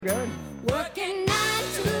Going. Working 9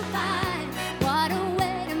 to 5, what a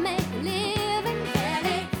way to make a living.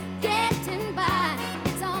 Barely getting by,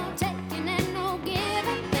 it's all taking and no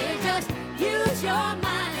giving. They just use your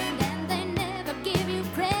mind and they never give you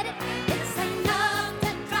credit. It's enough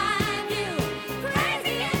to drive you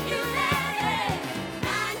crazy if you let it.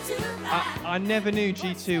 9 to 5. I never knew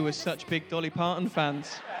G2 was such big Dolly Parton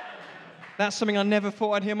fans. That's something I never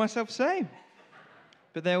thought I'd hear myself say.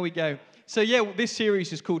 But there we go. So yeah, this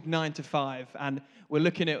series is called 9 to 5, and we're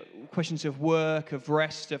looking at questions of work, of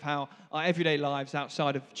rest, of how our everyday lives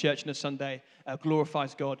outside of church on a Sunday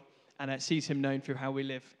glorifies God and sees Him known through how we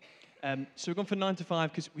live. So we've gone for 9 to 5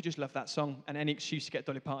 because we just love that song, and any excuse to get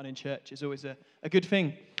Dolly Parton in church is always a good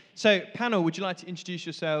thing. So panel, would you like to introduce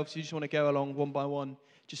yourselves? You just want to go along one by one.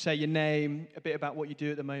 Just say your name, a bit about what you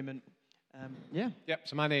do at the moment. Yep,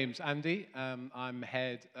 so my name's Andy. I'm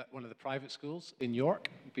head at one of the private schools in York.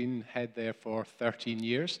 Been head there for 13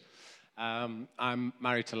 years. I'm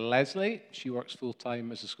married to Leslie. She works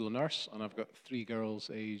full-time as a school nurse, and I've got 3 girls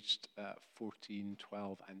aged 14,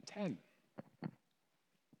 12, and 10.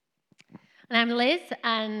 And I'm Liz,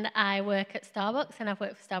 and I work at Starbucks, and I've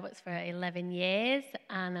worked for Starbucks for 11 years,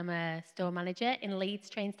 and I'm a store manager in Leeds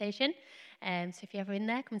train station. So if you're ever in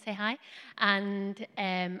there, come and say hi. And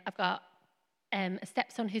I've got a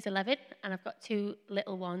stepson who's 11, and I've got 2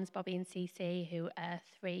 little ones, Bobby and Cece, who are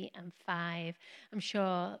 3 and 5. I'm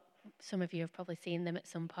sure some of you have probably seen them at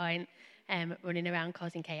some point, running around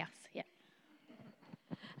causing chaos. Yeah.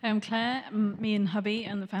 I'm Claire. Me and hubby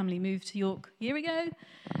and the family moved to York a year ago.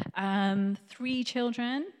 3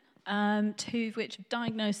 children, 2 of which have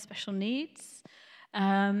diagnosed special needs.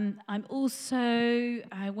 I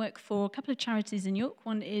work for a couple of charities in York.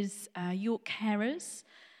 One is York Carers.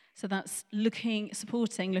 So that's looking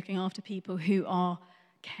after people who are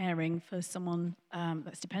caring for someone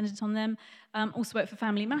that's dependent on them. Also work for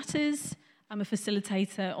Family Matters. I'm a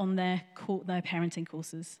facilitator on their parenting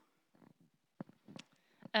courses.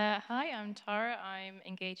 Hi, I'm Tara. I'm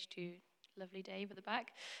engaged to lovely Dave at the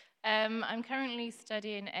back. I'm currently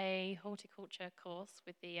studying a horticulture course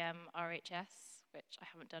with the RHS, which I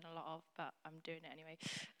haven't done a lot of, but I'm doing it anyway.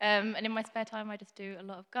 And in my spare time, I just do a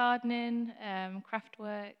lot of gardening, craft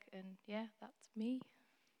work, and yeah, that's me.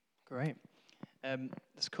 Great.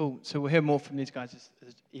 That's cool. So we'll hear more from these guys as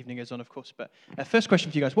the evening goes on, of course. But first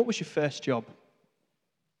question for you guys, what was your first job?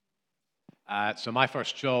 So my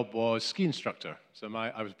first job was ski instructor. So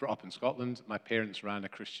I was brought up in Scotland. My parents ran a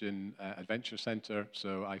Christian adventure centre,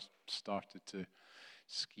 so I started to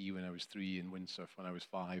ski when I was 3 and windsurf when I was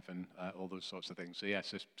 5 and all those sorts of things. So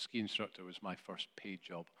yes, ski instructor was my first paid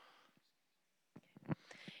job.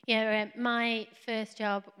 Yeah, my first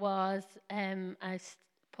job was I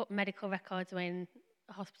put medical records away in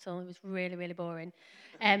a hospital. It was really, really boring.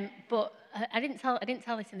 But I didn't tell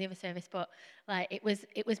this in the other service, but like it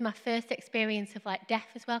was my first experience of like death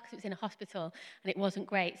as well, because it was in a hospital and it wasn't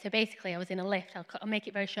great. So basically, I was in a lift. I'll make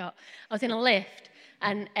it very short. I was in a lift,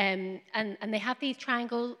 and they have these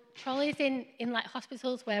triangle trolleys in like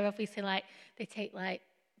hospitals where obviously like they take like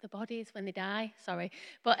the bodies when they die,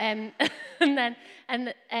 but and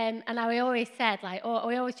I always said like,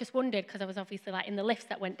 I always just wondered, because I was obviously like in the lifts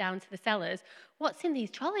that went down to the cellars, what's in these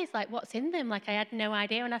trolleys, like what's in them, like I had no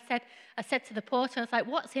idea. And I said to the porter, I was like,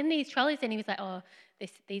 what's in these trolleys? And he was like, oh,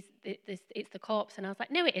 this it's the corpse. And I was like,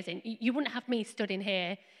 no, it isn't. You wouldn't have me stood in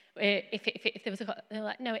here if there was a. They're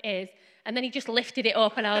like, no, it is. And then he just lifted it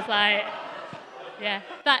up, and I was like, yeah,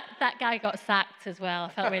 that guy got sacked as well. I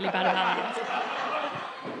felt really bad about it.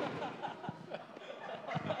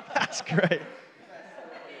 That's great.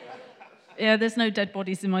 Yeah, there's no dead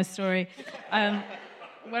bodies in my story.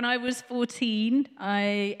 When I was 14,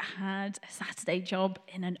 I had a Saturday job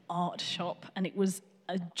in an art shop, and it was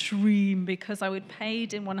a dream because I would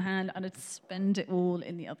paid in one hand and I'd spend it all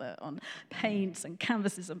in the other on paints and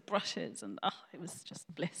canvases and brushes, and it was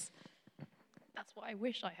just bliss. That's what I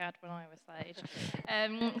wish I had when I was that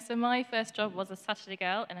age. So my first job was a Saturday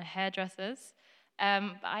girl in a hairdresser's.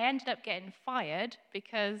 But I ended up getting fired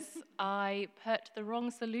because I put the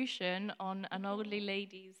wrong solution on an elderly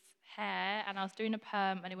lady's hair, and I was doing a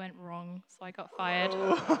perm and it went wrong, so I got fired.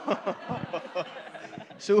 Oh.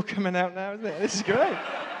 It's all coming out now, isn't it? This is great.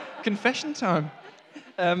 Confession time.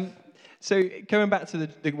 So going back to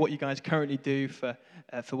what you guys currently do for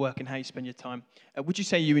work and how you spend your time, would you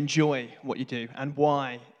say you enjoy what you do, and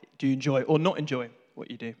why do you enjoy or not enjoy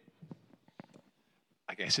what you do?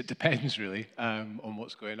 I guess it depends, really, on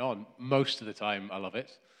what's going on. Most of the time, I love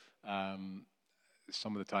it.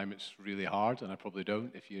 Some of the time, it's really hard, and I probably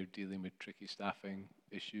don't if you're dealing with tricky staffing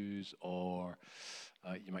issues or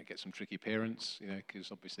You might get some tricky parents,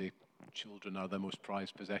 because obviously children are their most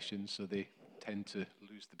prized possession, so they tend to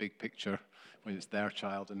lose the big picture when it's their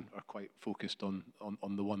child and are quite focused on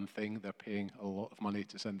the one thing. They're paying a lot of money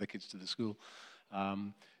to send their kids to the school.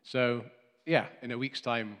 So, yeah, in a week's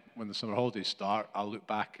time, when the summer holidays start, I'll look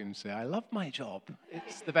back and say, I love my job.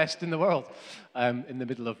 It's the best in the world, in the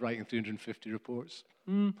middle of writing 350 reports.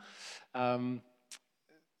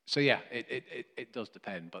 So, yeah, it does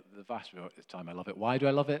depend, but the vast majority of the time I love it. Why do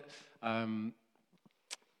I love it? I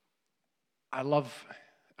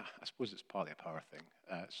suppose it's partly a power thing,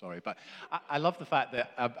 but I love the fact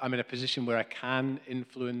that I'm in a position where I can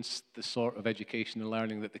influence the sort of education and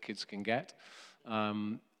learning that the kids can get.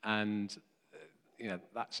 And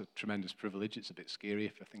that's a tremendous privilege. It's a bit scary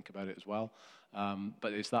if I think about it as well.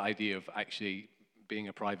 But it's that idea of actually being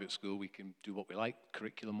a private school, we can do what we like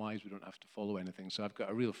curriculum-wise. We don't have to follow anything. So I've got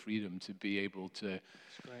a real freedom to be able to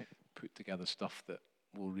put together stuff that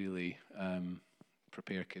will really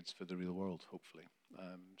prepare kids for the real world, hopefully.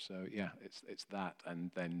 So yeah, it's that,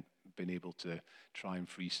 and then being able to try and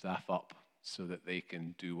free staff up so that they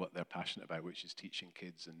can do what they're passionate about, which is teaching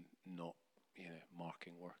kids and not,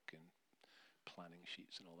 marking work and planning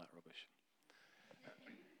sheets and all that rubbish.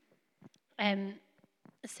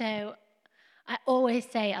 So I always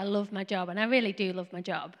say I love my job, and I really do love my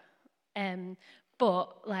job.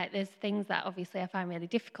 But there's things that obviously I find really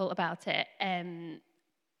difficult about it. I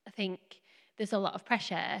think there's a lot of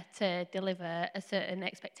pressure to deliver a certain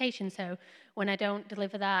expectation. So when I don't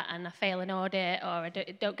deliver that and I fail an audit or I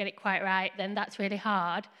don't get it quite right, then that's really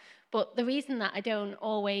hard. But the reason that I don't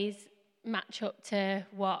always match up to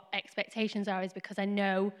what expectations are is because I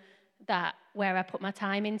know that where I put my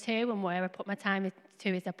time into and where I put my time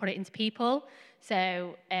into is I put it into people.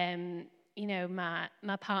 So,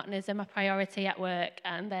 my partners are my priority at work,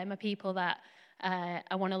 and they're my people that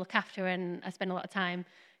I want to look after, and I spend a lot of time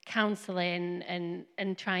counselling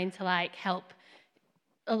and trying to help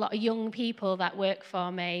a lot of young people that work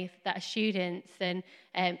for me, that are students and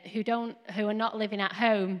who are not living at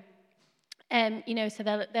home. So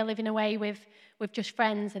they're living away with just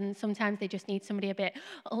friends, and sometimes they just need somebody a bit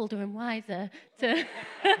older and wiser to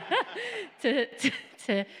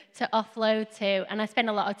to offload to. And I spend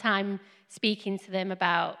a lot of time speaking to them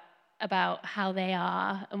about how they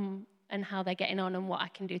are and how they're getting on and what I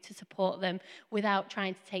can do to support them without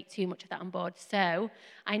trying to take too much of that on board. So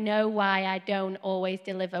I know why I don't always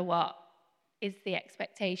deliver what is the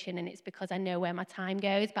expectation, and it's because I know where my time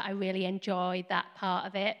goes, but I really enjoy that part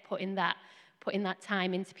of it, putting that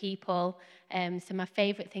time into people. So my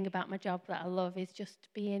favourite thing about my job that I love is just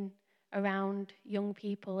being around young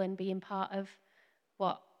people and being part of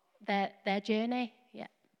their journey. Yeah.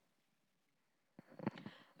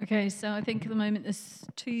 Okay, so I think at the moment there's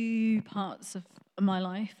two parts of my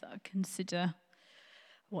life that I consider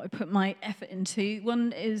what I put my effort into.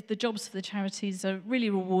 One is the jobs for the charities are really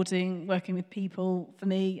rewarding, working with people. For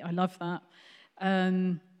me, I love that.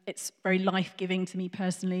 It's very life-giving to me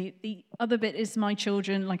personally. The other bit is my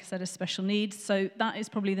children, like I said, are special needs. So that is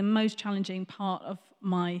probably the most challenging part of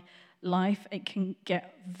my life. It can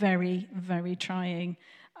get very, very trying,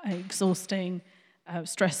 exhausting,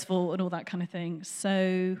 stressful, and all that kind of thing.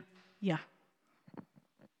 So, yeah.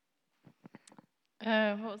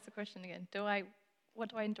 What was the question again? What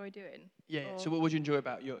do I enjoy doing? Yeah. So what would you enjoy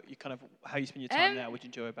about your kind of how you spend your time now? What do you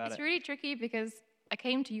enjoy about it? It's really tricky because I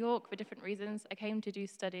came to York for different reasons. I came to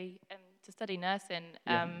study nursing,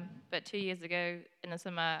 but 2 years ago in the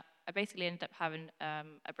summer, I basically ended up having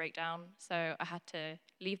a breakdown. So I had to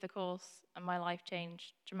leave the course, and my life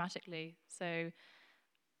changed dramatically. So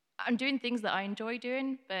I'm doing things that I enjoy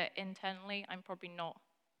doing, but internally, I'm probably not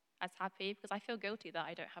as happy because I feel guilty that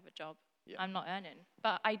I don't have a job. Yeah. I'm not earning.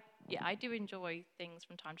 But I do enjoy things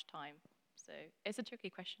from time to time. So it's a tricky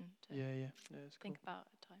question to think about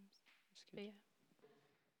at times. But yeah.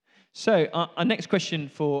 So our next question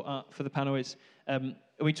for the panel is,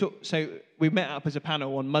 we met up as a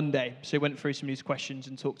panel on Monday, so we went through some of these questions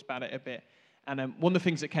and talked about it a bit. And one of the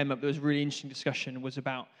things that came up that was a really interesting discussion was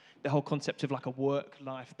about the whole concept of a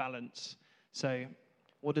work-life balance. So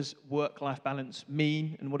what does work-life balance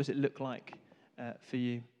mean, and what does it look like for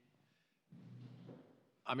you?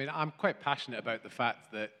 I mean, I'm quite passionate about the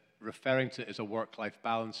fact that referring to it as a work-life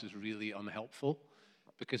balance is really unhelpful,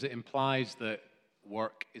 because it implies that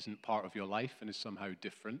work isn't part of your life and is somehow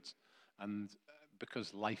different. And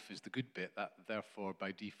because life is the good bit, that therefore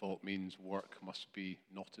by default means work must be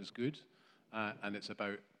not as good. And it's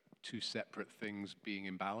about two separate things being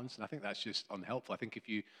in balance. And I think that's just unhelpful. I think if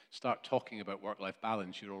you start talking about work-life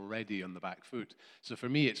balance, you're already on the back foot. So for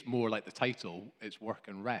me, it's more like the title, it's work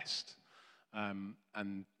and rest.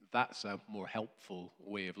 And that's a more helpful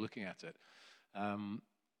way of looking at it.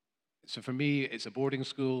 So for me, it's a boarding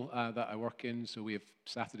school that I work in. So we have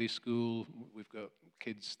Saturday school. We've got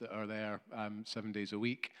kids that are there 7 days a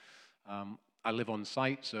week. I live on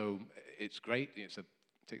site, so it's great. It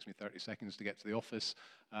takes me 30 seconds to get to the office.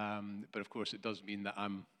 But of course, it does mean that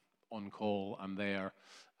I'm on call, I'm there,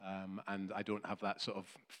 and I don't have that sort of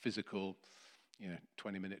physical,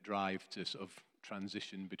 20-minute drive to sort of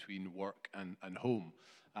transition between work and home.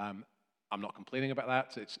 I'm not complaining about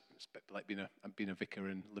that. It's a bit like being a vicar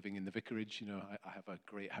and living in the vicarage. I have a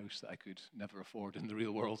great house that I could never afford in the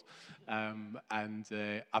real world, and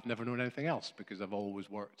I've never known anything else because I've always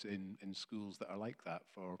worked in schools that are like that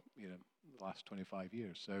for the last 25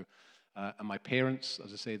 years. So, and my parents,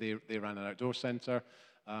 as I say, they ran an outdoor centre,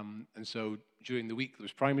 and so during the week there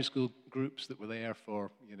was primary school groups that were there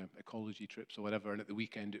for ecology trips or whatever, and at the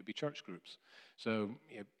weekend it would be church groups. So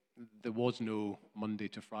there was no Monday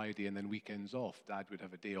to Friday and then weekends off. Dad would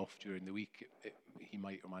have a day off during the week. He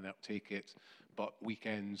might or might not take it, but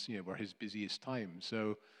weekends, were his busiest time.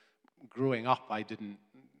 So growing up, I didn't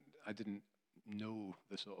know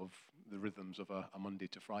the rhythms of a Monday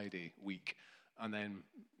to Friday week. And then,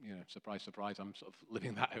 surprise, surprise, I'm sort of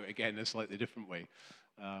living that out again in a slightly different way.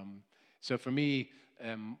 So for me,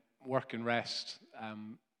 work and rest,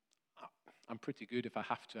 I'm pretty good. If I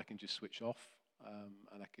have to, I can just switch off.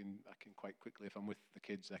 And I can quite quickly, if I'm with the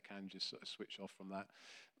kids, I can just sort of switch off from that.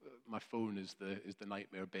 My phone is the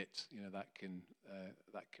nightmare bit. That can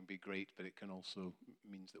be great, but it can also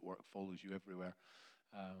means that work follows you everywhere.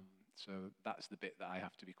 So that's the bit that I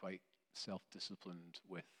have to be quite self-disciplined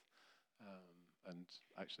with. And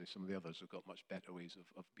actually, some of the others have got much better ways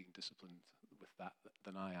of being disciplined with that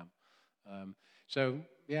than I am. So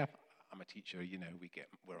yeah. I'm a teacher,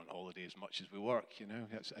 we're on holiday as much as we work,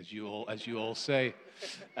 as you all say.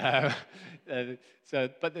 But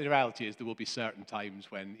the reality is there will be certain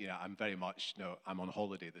times when, I'm very much, I'm on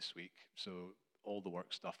holiday this week, so all the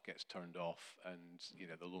work stuff gets turned off, and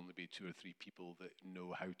there'll only be 2 or 3 people that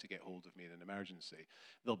know how to get hold of me in an emergency.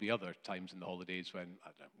 There'll be other times in the holidays when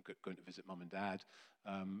I'm going to visit mum and dad,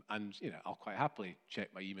 and I'll quite happily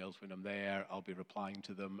check my emails when I'm there. I'll be replying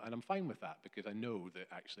to them, and I'm fine with that because I know that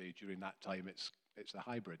actually during that time it's a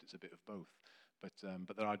hybrid. It's a bit of both. But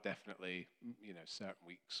there are definitely certain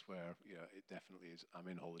weeks where it definitely is. I'm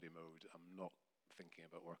in holiday mode. I'm not thinking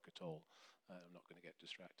about work at all. I'm not going to get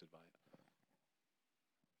distracted by it.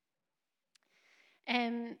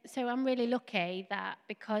 So I'm really lucky that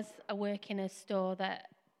because I work in a store that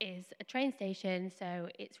is a train station, so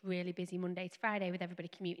it's really busy Monday to Friday with everybody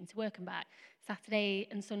commuting to work and back. Saturday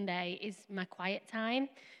and Sunday is my quiet time,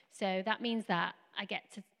 so that means that I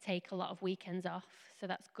get to take a lot of weekends off, so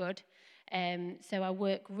that's good. So I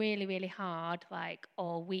work really, really hard, like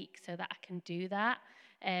all week, so that I can do that.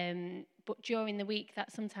 But during the week,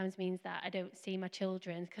 that sometimes means that I don't see my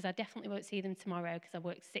children, because I definitely won't see them tomorrow because I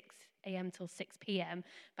work 6 a.m. till 6 p.m.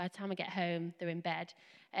 By the time I get home, they're in bed.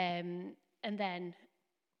 And then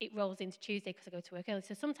it rolls into Tuesday because I go to work early.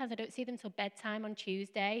 So sometimes I don't see them till bedtime on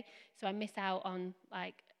Tuesday. So I miss out on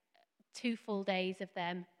like 2 full days of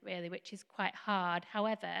them, really, which is quite hard.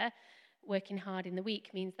 However, working hard in the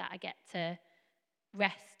week means that I get to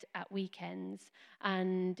rest at weekends.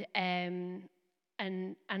 And I'm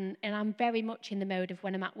very much in the mode of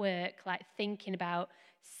when I'm at work, like thinking about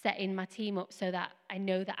setting my team up so that I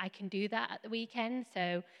know that I can do that at the weekend.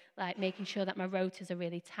 So like making sure that my rotas are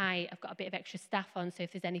really tight. I've got a bit of extra staff on, so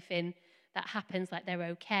if there's anything that happens, like they're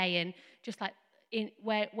okay. And just like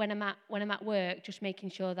when I'm at work, just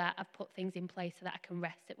making sure that I've put things in place so that I can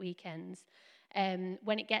rest at weekends.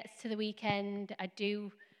 When it gets to the weekend, I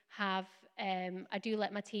do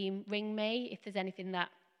let my team ring me if there's anything that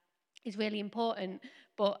is really important,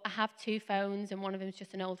 but I have 2 phones and one of them is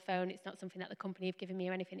just an old phone. It's not something that the company have given me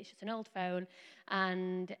or anything. It's just an old phone,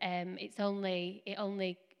 and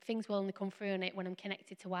things will only come through on it when I'm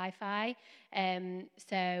connected to Wi-Fi.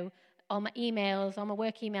 So all my emails, all my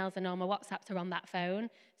work emails, and all my WhatsApps are on that phone.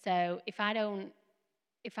 So if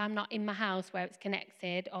I'm not in my house where it's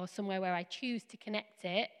connected or somewhere where I choose to connect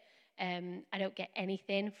it, I don't get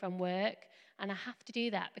anything from work. And I have to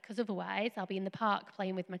do that because otherwise I'll be in the park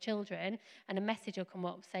playing with my children and a message will come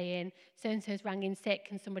up saying, so-and-so's rang in sick,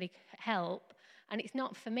 can somebody help? And it's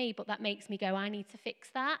not for me, but that makes me go, I need to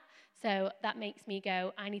fix that. So that makes me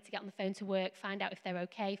go, I need to get on the phone to work, find out if they're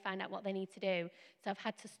okay, find out what they need to do. So I've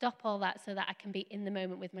had to stop all that so that I can be in the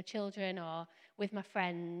moment with my children or with my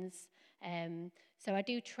friends. So I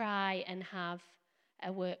do try and have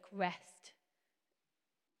a work rest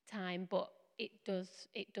time, but it does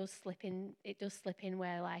slip in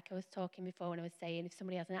where, like I was talking before when I was saying, if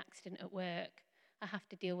somebody has an accident at work, I have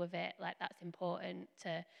to deal with it. Like, that's important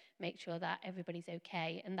to make sure that everybody's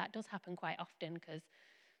okay. And that does happen quite often because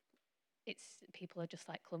people are just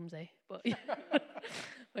like clumsy. But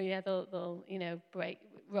but yeah, they'll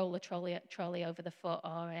roll a trolley over the foot,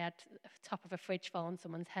 or I had the top of a fridge fall on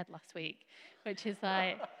someone's head last week, which is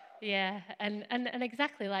like. Yeah, and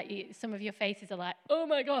exactly like some of your faces are like, oh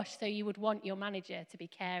my gosh, so you would want your manager to be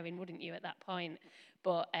caring, wouldn't you, at that point?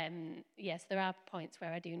 But yes, there are points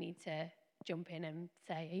where I do need to jump in and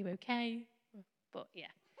say, are you okay? But yeah.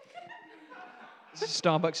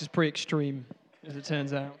 Starbucks is pretty extreme, as it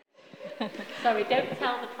turns out. Sorry, don't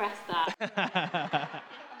tell the press that.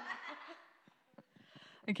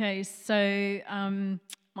 Okay, so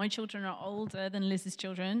my children are older than Liz's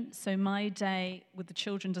children, so my day with the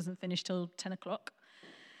children doesn't finish till 10 o'clock.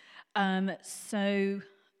 So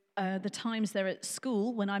the times they're at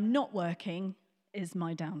school, when I'm not working, is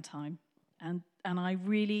my downtime. And I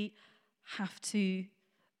really have to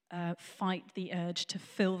fight the urge to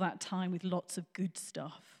fill that time with lots of good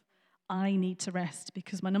stuff. I need to rest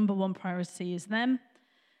because my number one priority is them,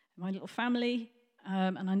 my little family,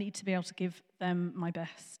 and I need to be able to give them my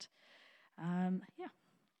best. Yeah.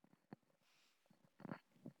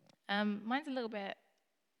 Mine's a little bit,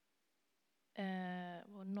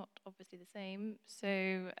 not obviously the same.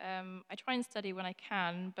 So I try and study when I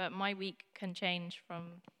can, but my week can change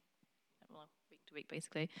from, week to week,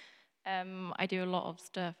 basically. I do a lot of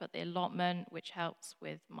stuff at the allotment, which helps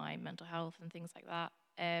with my mental health and things like that.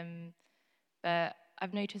 But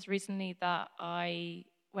I've noticed recently that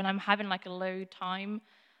when I'm having like a low time,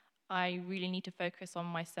 I really need to focus on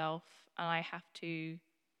myself, and I have to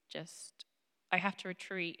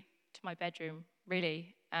retreat to my bedroom,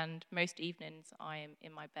 really. And most evenings I am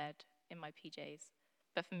in my bed, in my PJs.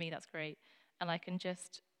 But for me, that's great. And I can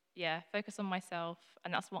just, focus on myself.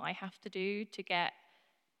 And that's what I have to do to get,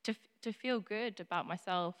 to feel good about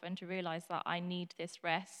myself and to realize that I need this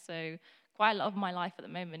rest. So quite a lot of my life at the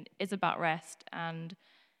moment is about rest and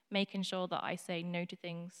making sure that I say no to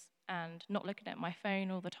things and not looking at my phone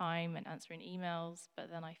all the time and answering emails, but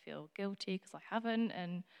then I feel guilty because I haven't.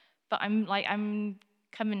 But I'm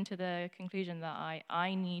coming to the conclusion that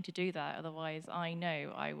I need to do that, otherwise I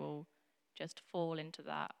know I will just fall into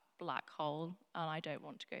that black hole, and I don't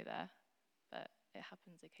want to go there. But it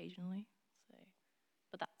happens occasionally.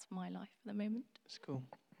 But that's my life at the moment. That's cool.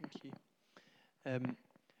 Thank you.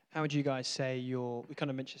 How would you guys say we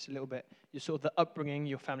kind of mentioned this a little bit, your sort of the upbringing,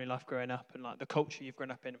 your family life growing up, and like the culture you've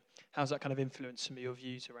grown up in, how's that kind of influenced some of your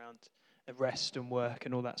views around rest and work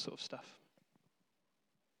and all that sort of stuff?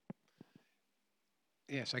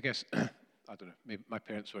 Yes, I guess, I don't know, maybe my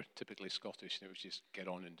parents were typically Scottish, and it was just get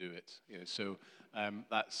on and do it. So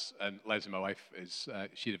that's, and Leslie, my wife,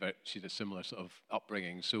 she had a similar sort of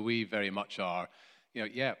upbringing. So we very much are,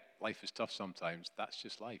 life is tough sometimes. That's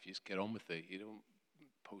just life. You just get on with it. You don't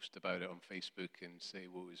post about it on Facebook and say,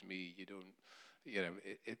 woe is me. You don't,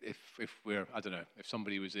 if we're, I don't know, if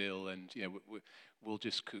somebody was ill and, we'll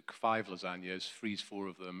just cook 5 lasagnas, freeze 4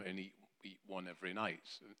 of them, and eat one every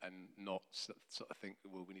night, and not sort of think,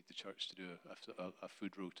 well, we need the church to do a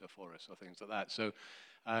food rota for us or things like that. So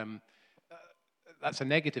that's a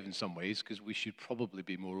negative in some ways, because we should probably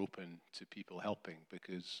be more open to people helping,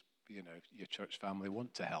 because your church family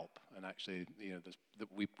want to help, and actually,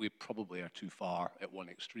 we probably are too far at one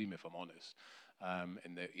extreme, if I'm honest,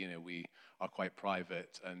 in that we are quite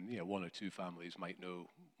private, and 1 or 2 families might know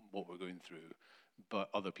what we're going through, but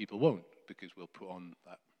other people won't, because we'll put on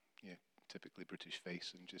that typically British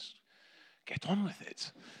face and just get on with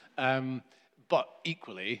it. But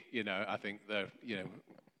equally, I think there's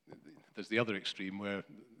the other extreme where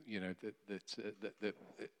that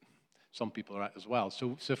some people are at as well.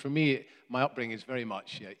 So for me, my upbringing is very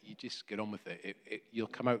much, you just get on with it. You'll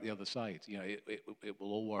come out the other side. It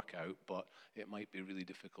will all work out, but it might be really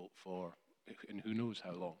difficult and who knows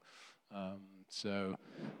how long.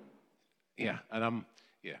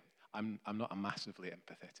 And I'm not a massively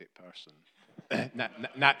empathetic person.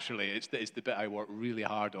 Naturally, it's the bit I work really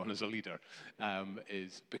hard on as a leader,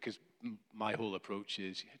 is because my whole approach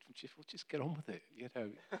is, we'll just get on with it.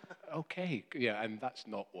 Okay, and that's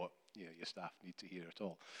not what your staff need to hear at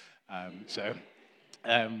all. So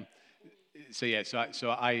I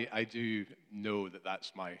do know that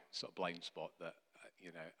that's my sort of blind spot, that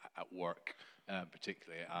at work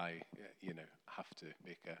particularly, I have to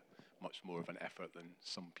make a much more of an effort than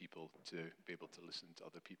some people to be able to listen to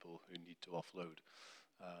other people who need to offload.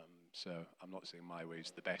 So I'm not saying my way is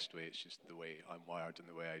the best way, it's just the way I'm wired and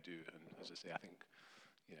the way I do. And as I say, I think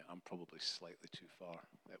I'm probably slightly too far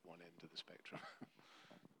at one end of the spectrum.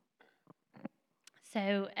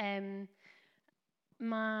 So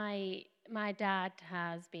my my dad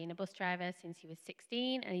has been a bus driver since he was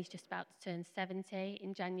 16, and he's just about to turn 70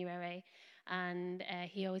 in January. And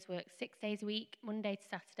he always worked 6 days a week, Monday to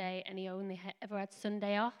Saturday, and he only ever had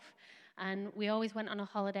Sunday off. And we always went on a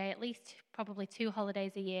holiday, at least probably 2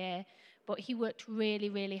 holidays a year. But he worked really,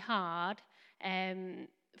 really hard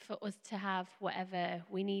for us to have whatever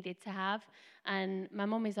we needed to have. And my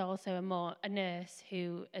mum is also a nurse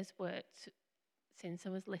who has worked since I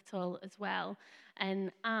was little as well.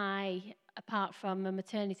 And I, apart from a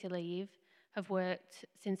maternity leave, have worked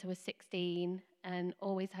since I was 16 and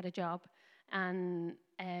always had a job. And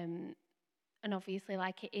obviously,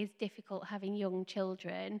 like, it is difficult having young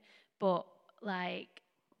children, but like,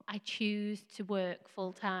 I choose to work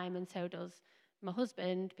full time, and so does my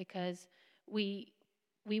husband, because we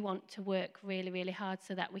want to work really, really hard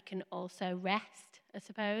so that we can also rest, I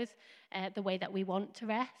suppose, the way that we want to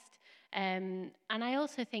rest. And I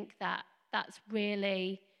also think that that's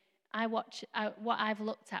really, what I've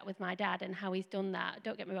looked at with my dad and how he's done that.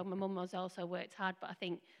 Don't get me wrong, my mum has also worked hard, but I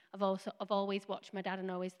think I've always watched my dad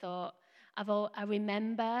and always thought, I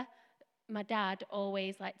remember my dad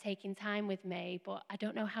always like taking time with me, but I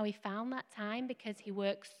don't know how he found that time, because he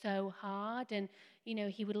works so hard, and you know,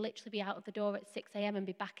 he would literally be out of the door at 6 a.m. and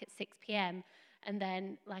be back at 6 p.m. and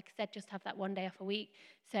then, like I said, just have that one day off a week.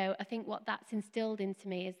 So I think what that's instilled into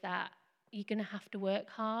me is that you're going to have to work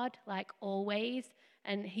hard, like always.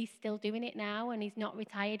 And he's still doing it now, and he's not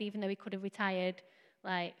retired, even though he could have retired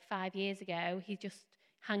like 5 years ago. He's just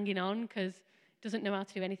hanging on because he doesn't know how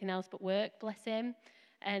to do anything else but work, bless him.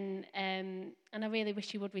 And I really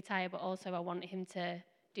wish he would retire, but also I want him to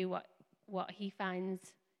do what he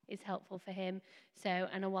finds is helpful for him. So,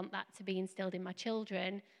 and I want that to be instilled in my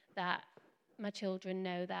children, that my children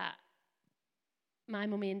know that my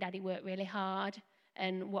mummy and daddy work really hard,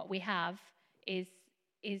 and what we have is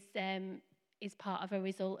part of a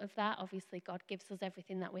result of that. Obviously, God gives us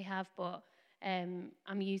everything that we have, but I'm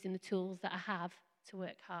using the tools that I have to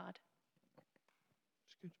work hard.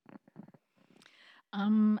 That's good.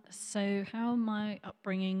 So how my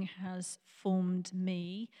upbringing has formed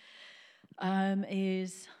me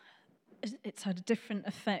is it's had a different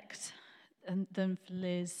effect than for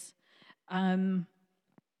Liz.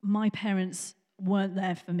 My parents weren't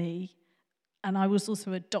there for me, and I was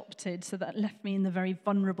also adopted, so that left me in the very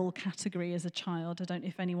vulnerable category as a child. I don't know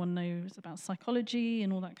if anyone knows about psychology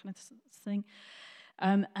and all that kind of thing.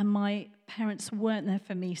 And my parents weren't there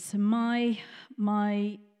for me, so my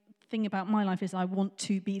thing about my life is I want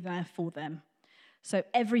to be there for them. So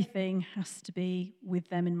everything has to be with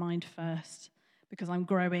them in mind first, because I'm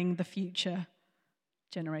growing the future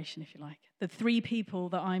generation, if you like. The 3 people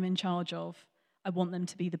that I'm in charge of, I want them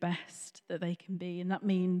to be the best that they can be, and that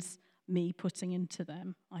means me putting into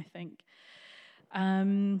them, I think.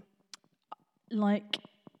 Like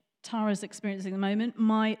Tara's experiencing at the moment,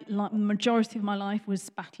 my majority of my life was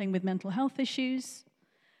battling with mental health issues,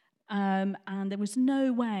 and there was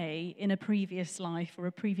no way in a previous life or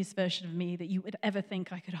a previous version of me that you would ever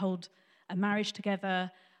think I could hold a marriage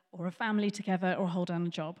together or a family together or hold down a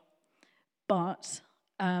job. But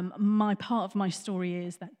my part of my story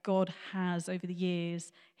is that God has, over the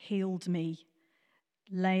years, healed me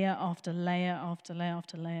layer after layer after layer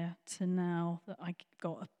after layer, to now that I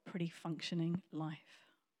got a pretty functioning life.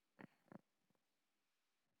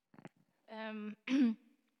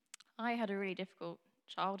 I had a really difficult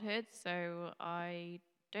childhood, so I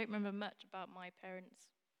don't remember much about my parents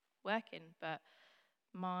working, but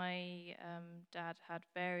my dad had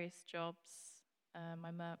various jobs.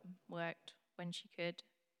 My mum worked when she could.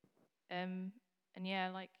 And yeah,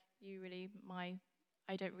 like you really,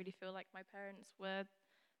 I don't really feel like my parents were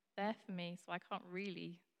there for me, so I can't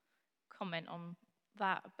really comment on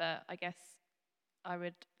that, but I guess I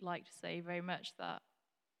would like to say very much that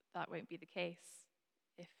that won't be the case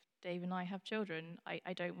if Dave and I have children.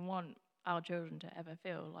 I don't want our children to ever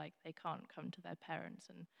feel like they can't come to their parents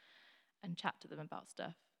and chat to them about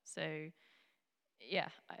stuff. So yeah,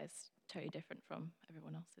 it's totally different from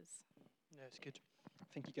everyone else's. No, it's good.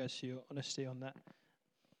 Thank you guys for your honesty on that.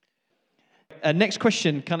 Next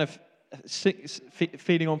question, kind of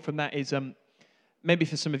feeding on from that, is maybe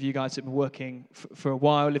for some of you guys that have been working for a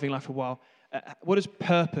while, living life for a while, what does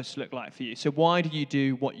purpose look like for you? So why do you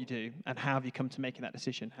do what you do, and how have you come to making that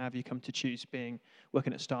decision? How have you come to choose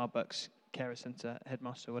working at Starbucks, Carer Centre,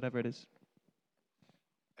 headmaster, whatever it is?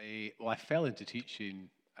 I fell into teaching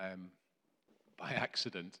by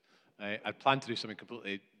accident. I'd planned to do something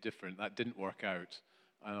completely different. That didn't work out.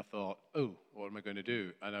 And I thought, oh, what am I going to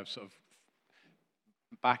do? And I've sort of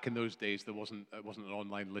back in those days, it wasn't an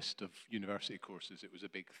online list of university courses. It was a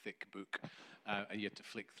big, thick book, and you had to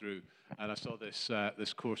flick through. And I saw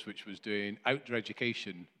this course which was doing outdoor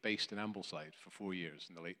education based in Ambleside for 4 years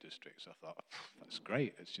in the Lake District. So I thought, that's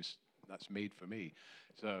great. That's made for me.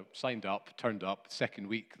 So signed up, turned up. Second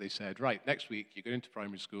week, they said, right, next week you're going into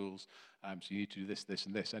primary schools, so you need to do this, this,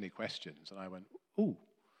 and this. Any questions? And I went, oh,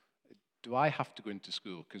 do I have to go into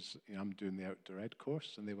school? Because I'm doing the outdoor ed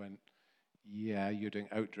course. And they went, yeah, you're doing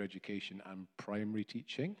outdoor education and primary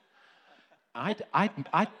teaching. I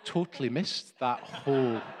totally missed that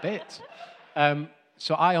whole bit.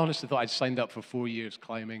 So I honestly thought I'd signed up for 4 years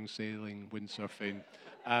climbing, sailing, windsurfing.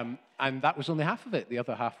 And that was only half of it. The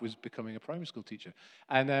other half was becoming a primary school teacher.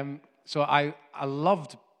 And so I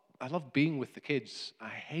loved being with the kids. I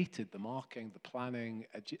hated the marking, the planning.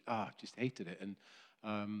 I just hated it.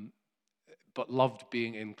 But loved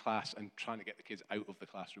being in class and trying to get the kids out of the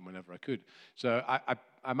classroom whenever I could. So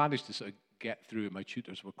I managed to sort of get through. My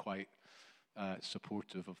tutors were quite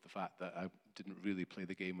supportive of the fact that I didn't really play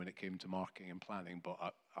the game when it came to marking and planning, but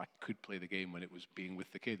I could play the game when it was being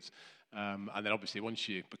with the kids. And then obviously once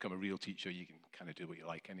you become a real teacher, you can kind of do what you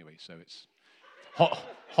like anyway. So it's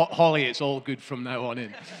Holly, it's all good from now on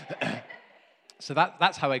in. So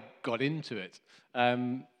that's how I got into it.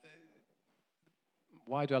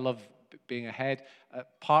 Why do I love being ahead?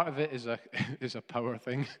 Part of it is a power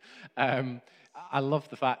thing. I love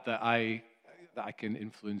the fact that I can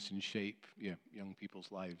influence and shape young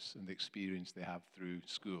people's lives and the experience they have through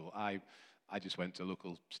school. I just went to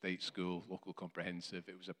local state school, local comprehensive.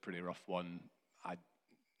 It was a pretty rough one. I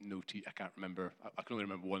can't remember. I can only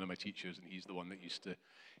remember one of my teachers, and he's the one that used to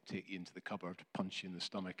take you into the cupboard, punch you in the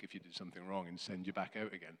stomach if you did something wrong, and send you back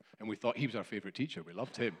out again. And we thought he was our favorite teacher. We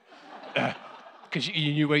loved him. Because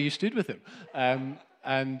you knew where you stood with him.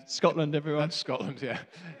 And Scotland, everyone. That's Scotland, yeah.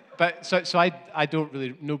 But so I don't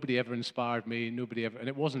really, nobody ever inspired me, and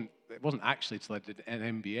it wasn't actually till I did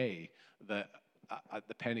an MBA that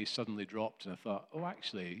the penny suddenly dropped, and I thought, oh,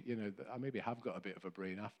 actually, I maybe have got a bit of a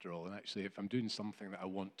brain after all, and actually, if I'm doing something that I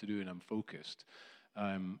want to do and I'm focused,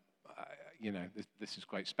 this is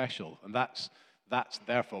quite special, and that's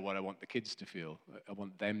therefore what I want the kids to feel. I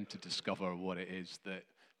want them to discover what it is that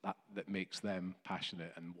makes them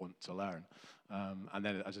passionate and want to learn. And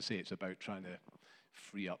then, as I say, it's about trying to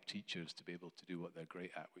free up teachers to be able to do what they're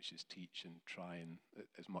great at, which is teach and try and,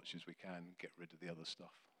 as much as we can, get rid of the other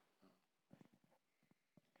stuff.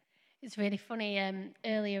 It's really funny.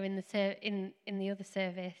 Earlier in the other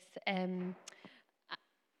service, Adam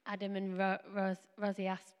and Rosie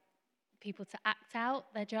asked people to act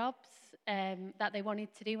out their jobs that they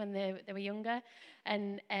wanted to do when they were younger.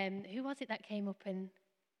 And who was it that came up and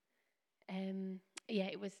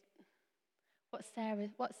it was what's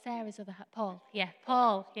Sarah's other Paul? Yeah,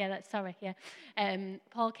 Paul. Yeah, sorry.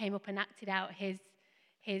 Paul came up and acted out his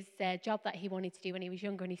job that he wanted to do when he was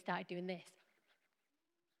younger, and he started doing this.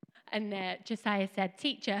 And Josiah said,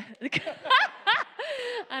 "Teacher,"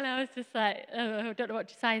 and I was just like, oh, I don't know what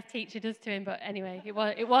Josiah's teacher does to him, but anyway, it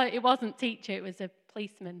wasn't teacher, it was a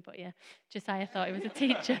policeman. But yeah, Josiah thought it was a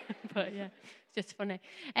teacher, but yeah. Just funny.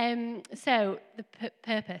 So the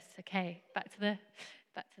purpose. Okay, back to the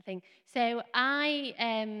thing. So I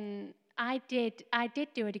did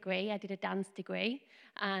do a degree. I did a dance degree,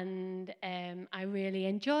 and I really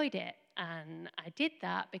enjoyed it. And I did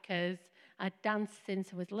that because I'd danced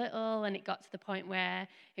since I was little, and it got to the point where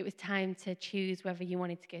it was time to choose whether you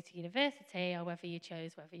wanted to go to university or whether you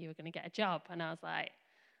chose whether you were going to get a job. And I was like,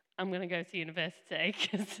 I'm going to go to university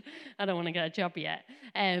because I don't want to get a job yet.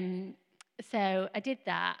 So I did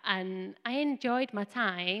that, and I enjoyed my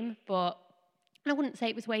time, but I wouldn't say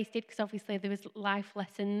it was wasted because obviously there was life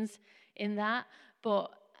lessons in that.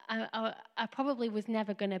 But I probably was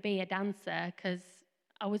never going to be a dancer because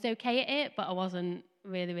I was okay at it, but I wasn't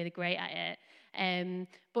really, really great at it.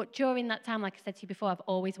 But during that time, like I said to you before, I've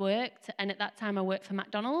always worked, and at that time I worked for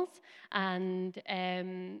McDonald's, and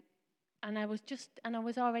I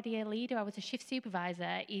was already a leader. I was a shift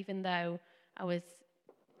supervisor, even though I was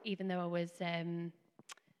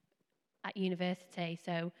at university.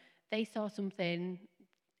 So they saw something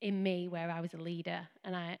in me where I was a leader,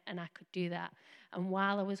 and I could do that. And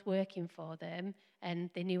while I was working for them, and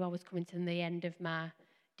they knew I was coming to the end of my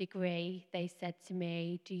degree, they said to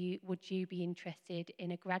me, would you be interested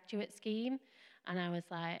in a graduate scheme? And I was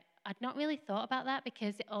like, I'd not really thought about that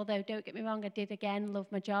because although, don't get me wrong, I did again love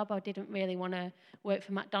my job. I didn't really want to work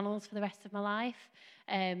for McDonald's for the rest of my life.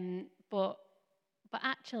 But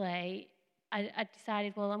actually, I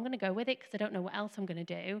decided, well, I'm going to go with it because I don't know what else I'm going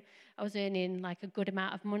to do. I was earning like a good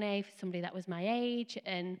amount of money for somebody that was my age,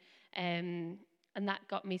 and that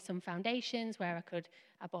got me some foundations where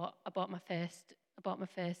I bought my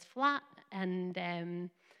first flat, and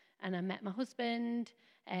I met my husband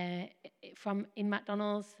in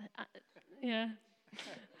McDonald's. Yeah.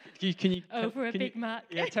 Can you Over a can Big you, Mac.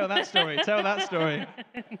 Yeah, tell that story. Tell that story.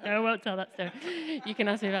 No, I won't tell that story. You can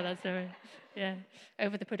ask me about that story. Yeah,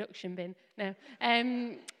 over the production bin. No,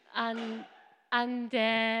 and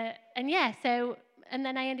yeah. So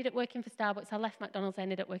then I ended up working for Starbucks. I left McDonald's. I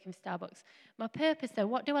ended up working for Starbucks. My purpose, though,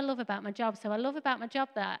 what do I love about my job? So I love about my job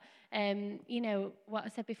that what I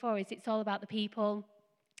said before is it's all about the people.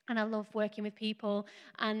 And I love working with people.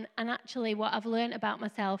 And actually what I've learned about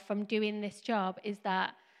myself from doing this job is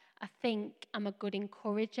that I think I'm a good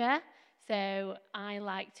encourager. So I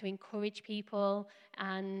like to encourage people,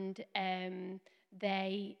 and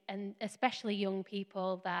especially young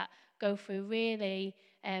people that go through really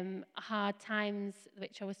hard times,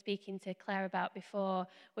 which I was speaking to Claire about before,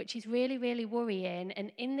 which is really, really worrying.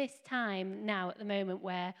 And in this time now at the moment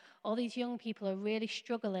where all these young people are really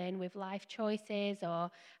struggling with life choices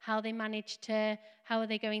or how are they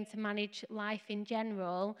going to manage life in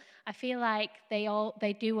general, I feel like they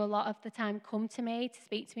do a lot of the time come to me to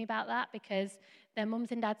speak to me about that, because their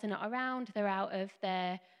mums and dads are not around, they're out of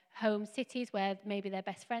their home cities where maybe their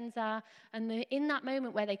best friends are, and in that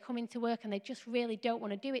moment where they come into work and they just really don't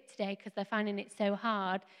want to do it today because they're finding it so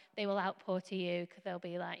hard, they will outpour to you, because they'll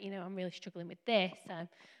be like, I'm really struggling with this,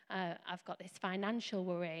 I've got this financial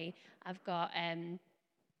worry, I've got I've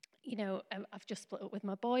just split up with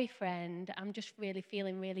my boyfriend, I'm just really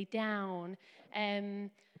feeling really down,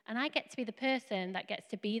 and I get to be the person that gets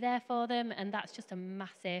to be there for them, and that's just a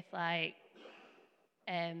massive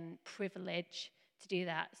privilege to do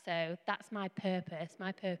that. So that's my purpose.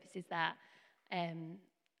 My purpose is that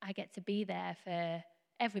I get to be there for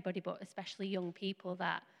everybody, but especially young people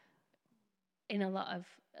that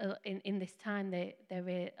in this time there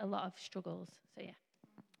are a lot of struggles. So yeah.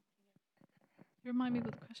 Remind me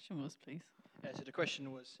what the question was, please. So the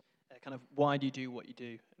question was kind of why do you do what you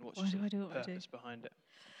do, and what's Why do your I do what I do? purpose behind it?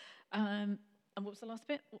 And what was the last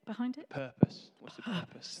bit behind it? Purpose. What's the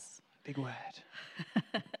purpose? Big word.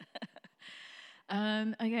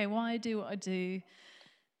 Okay, why I do what I do.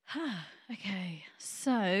 Okay,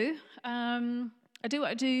 so I do what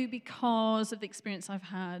I do because of the experience I've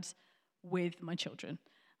had with my children,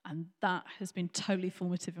 and that has been totally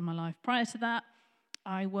formative in my life. Prior to that,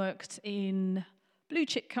 I worked in blue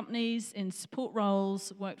chip companies in support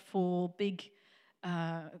roles, worked for big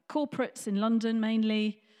corporates in London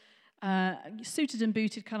mainly, suited and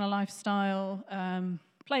booted kind of lifestyle,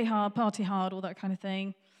 play hard, party hard, all that kind of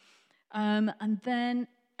thing. And then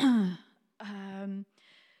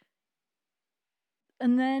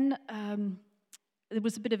there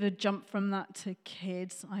was a bit of a jump from that to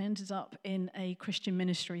kids. I ended up in a Christian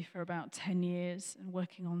ministry for about 10 years and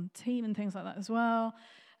working on team and things like that as well.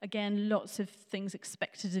 Again, lots of things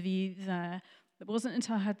expected of you there. It wasn't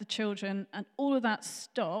until I had the children and all of that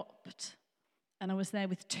stopped, and I was there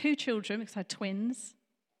with 2 children because I had twins.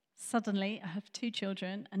 Suddenly, I have 2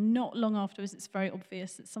 children, and not long afterwards, it's very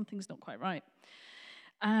obvious that something's not quite right.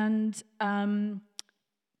 And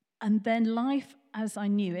then life as I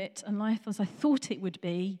knew it, and life as I thought it would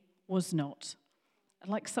be, was not.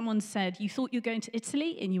 Like someone said, you thought you were going to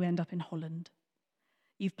Italy, and you end up in Holland.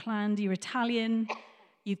 You've planned your Italian,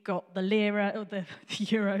 you've got the lira, or the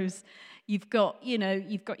euros, you've got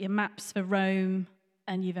your maps for Rome,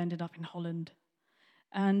 and you've ended up in Holland.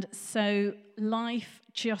 And so life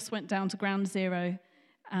just went down to ground zero,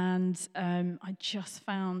 and I just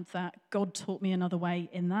found that God taught me another way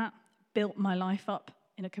in that, built my life up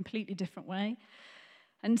in a completely different way.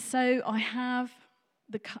 And so I have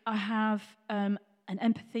an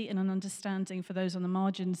empathy and an understanding for those on the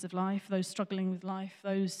margins of life, those struggling with life,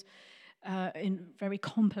 those in very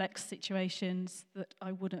complex situations that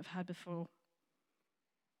I wouldn't have had before.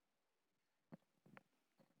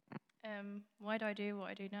 Why do I do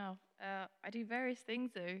what I do now? I do various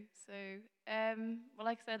things though. So,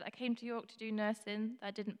 like I said, I came to York to do nursing.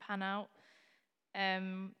 That didn't pan out.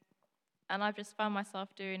 And I've just found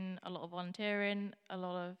myself doing a lot of volunteering, a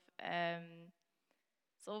lot of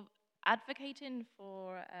sort of advocating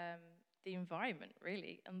for the environment,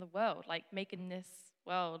 really, and the world, like making this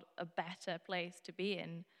world a better place to be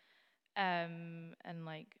in, and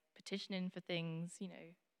like petitioning for things,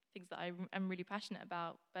 things that I'm really passionate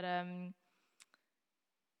about. But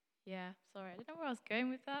yeah, sorry, I don't know where I was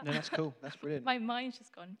going with that. No, that's cool. That's brilliant. My mind's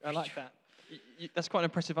just gone. I like that. That's quite an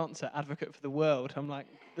impressive answer. Advocate for the world. I'm like,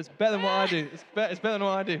 that's better than what I do. It's better than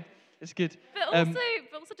what I do. It's good. But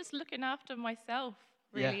also just looking after myself,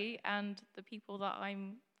 really, and the people that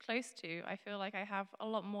I'm close to. I feel like I have a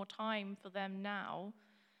lot more time for them now.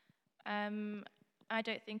 I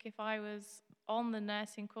don't think if I was on the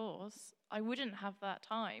nursing course, I wouldn't have that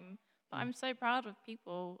time. But I'm so proud of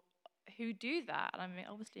people who do that. And I'm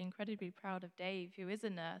obviously incredibly proud of Dave, who is a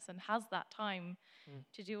nurse and has that time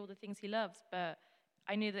to do all the things he loves. But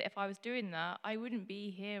I knew that if I was doing that, I wouldn't be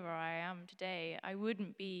here where I am today. I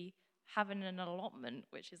wouldn't be having an allotment,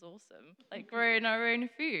 which is awesome, like growing our own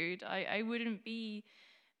food. I wouldn't be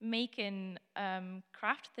making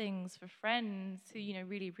craft things for friends who, you know,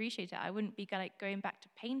 really appreciate it. I wouldn't be like going back to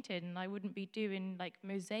painting. I wouldn't be doing like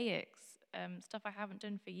mosaics, stuff I haven't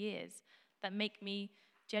done for years that make me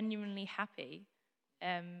genuinely happy,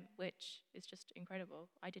 which is just incredible.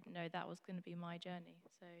 I didn't know that was going to be my journey,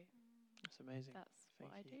 so That's amazing. that's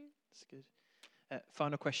what I Thank you. do. That's good.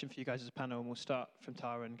 Final question for you guys as a panel, and we'll start from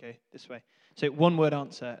Tara and go this way. So one word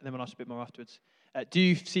answer, and then we'll ask a bit more afterwards. Do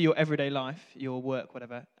you see your everyday life, your work,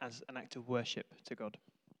 whatever, as an act of worship to God?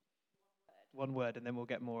 One word, and then we'll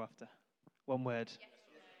get more after. One word.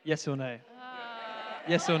 Yes or no?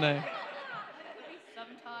 Yes or no?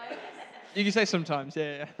 Sometimes. You can say sometimes,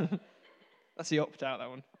 yeah. That's the opt-out, that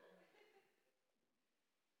one.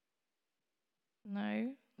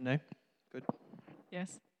 No. No? Good.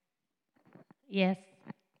 Yes. Yes.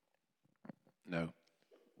 No.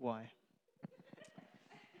 Why?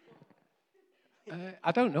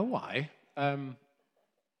 I don't know why.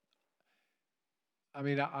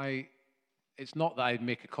 It's not that I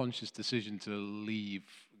make a conscious decision to leave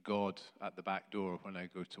God at the back door when I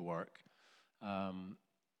go to work. And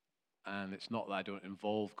it's not that I don't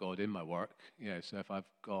involve God in my work. So if I've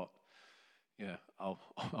got,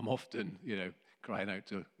 I'm often, crying out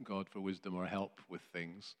to God for wisdom or help with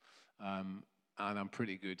things. And I'm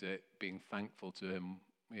pretty good at being thankful to Him,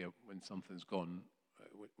 when something's gone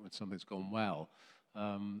well.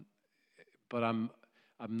 But I'm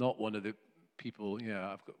not one of the people,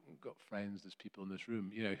 I've got friends, there's people in this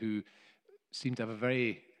room, who seem to have a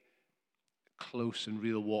very close and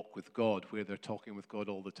real walk with God, where they're talking with God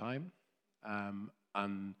all the time.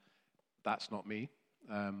 And that's not me.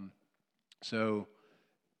 So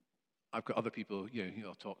I've got other people,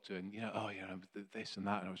 I'll talk to, and this and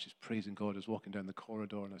that, and I was just praising God. I was walking down the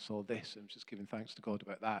corridor, and I saw this, and I was just giving thanks to God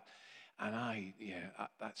about that. And I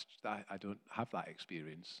don't have that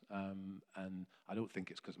experience, and I don't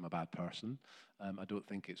think it's because I'm a bad person. I don't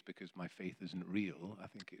think it's because my faith isn't real. I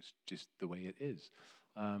think it's just the way it is.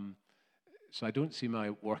 So I don't see my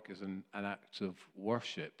work as an act of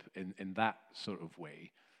worship in that sort of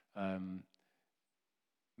way.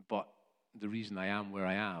 But the reason I am where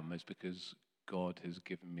I am is because God has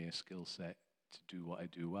given me a skill set to do what I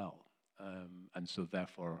do well. And so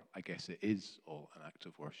therefore, I guess it is all an act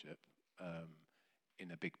of worship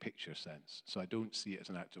in a big picture sense. So I don't see it as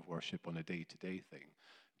an act of worship on a day-to-day thing.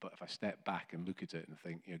 But if I step back and look at it and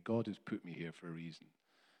think, God has put me here for a reason.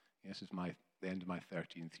 This is the end of my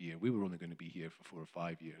 13th year. We were only going to be here for 4 or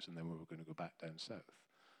 5 years, and then we were going to go back down south.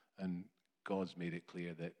 And God's made it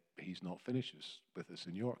clear that He's not finished with us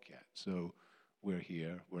in York yet. So we're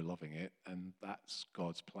here, we're loving it, and that's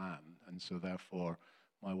God's plan. And so therefore,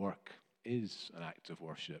 my work is an act of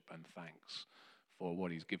worship and thanks for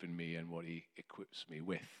what He's given me and what He equips me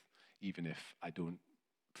with, even if I don't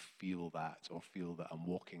feel that or feel that I'm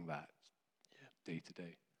walking that day to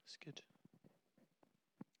day. That's good.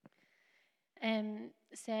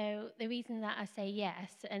 So the reason that I say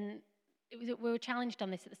yes, and we were challenged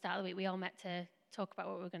on this at the start of the week. We all met to talk about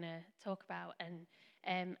what we were going to talk about, and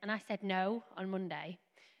I said no on Monday,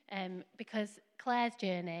 because Claire's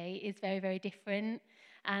journey is very, very different,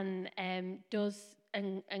 and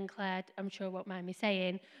Claire, I'm sure won't mind me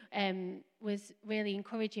saying, was really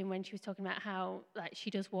encouraging when she was talking about how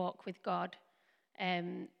she does walk with God,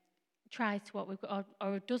 tries to walk with God,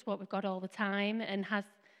 or does walk with God all the time, and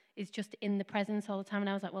is just in the presence all the time. And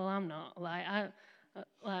I was like, well, I'm not. What?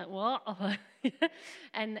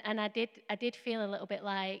 and I did feel a little bit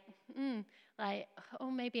like,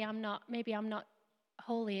 maybe I'm not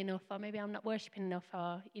holy enough, or maybe I'm not worshiping enough,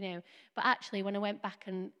 or But actually, when I went back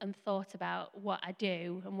and thought about what I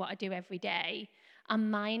do and what I do every day,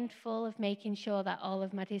 I'm mindful of making sure that all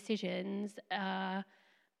of my decisions are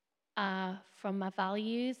from my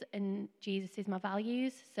values, and Jesus is my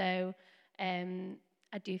values. So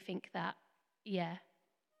I do think that,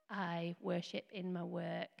 I worship in my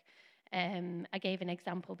work. I gave an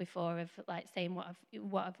example before of saying what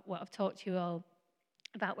I've talked to you all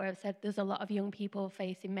about, where I've said there's a lot of young people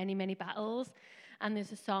facing many, many battles, and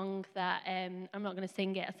there's a song that I'm not going to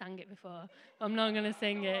sing it. I sang it before, but I'm not going to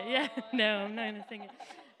sing it. Yeah, no, I'm not going to sing it.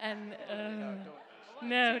 And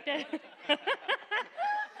no, don't.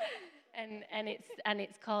 and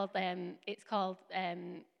it's called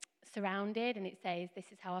Surrounded, and it says,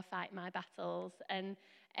 "This is how I fight my battles." And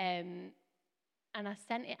I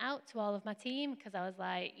sent it out to all of my team because I was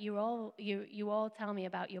like, you all tell me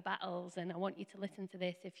about your battles, and I want you to listen to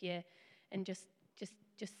this and just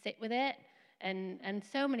sit with it. And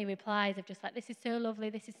so many replies of just like, this is so lovely,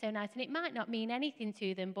 this is so nice, and it might not mean anything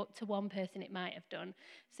to them, but to one person it might have done.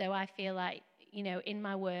 So I feel like, in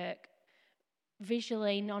my work,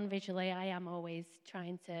 visually, non-visually, I am always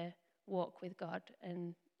trying to walk with God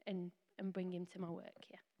and bring him to my work.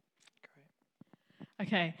 Yeah. Great.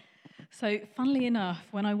 Okay, so funnily enough,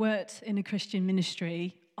 when I worked in a Christian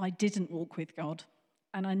ministry, I didn't walk with God.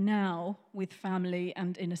 And I now, with family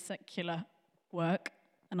and in a secular work,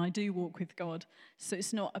 and I do walk with God. So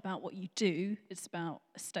it's not about what you do, it's about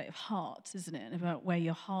a state of heart, isn't it? And about where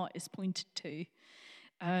your heart is pointed to.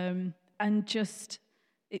 And just,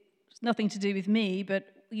 it's nothing to do with me, but,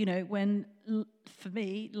 when, for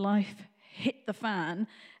me, life hit the fan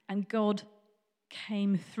and God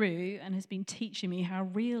came through and has been teaching me how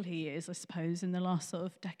real he is, I suppose, in the last sort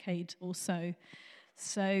of decade or so.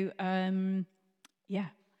 So,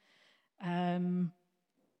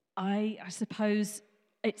 I suppose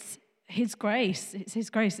it's his grace. It's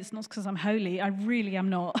his grace. It's not because I'm holy. I really am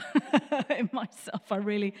not in myself. I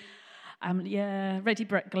really am, ready,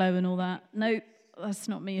 Brett Glow and all that. No, that's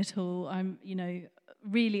not me at all. I'm,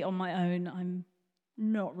 really on my own. I'm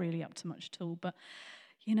not really up to much at all. But,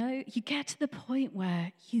 you get to the point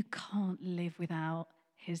where you can't live without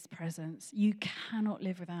his presence. You cannot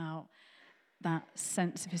live without that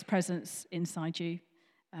sense of his presence inside you.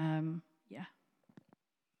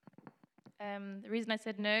 The reason I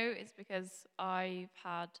said no is because I've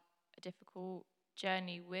had a difficult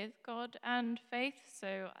journey with God and faith,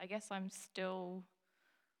 so I guess I'm still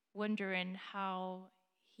wondering how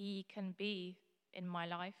he can be in my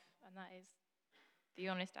life, and that is the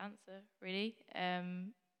honest answer, really.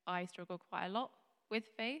 I struggle quite a lot with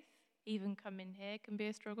faith. Even coming here can be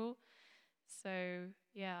a struggle. So,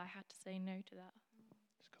 yeah, I had to say no to that.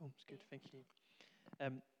 That's cool. It's good. Thank you.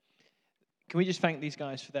 Can we just thank these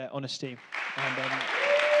guys for their honesty? And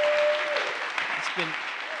it's been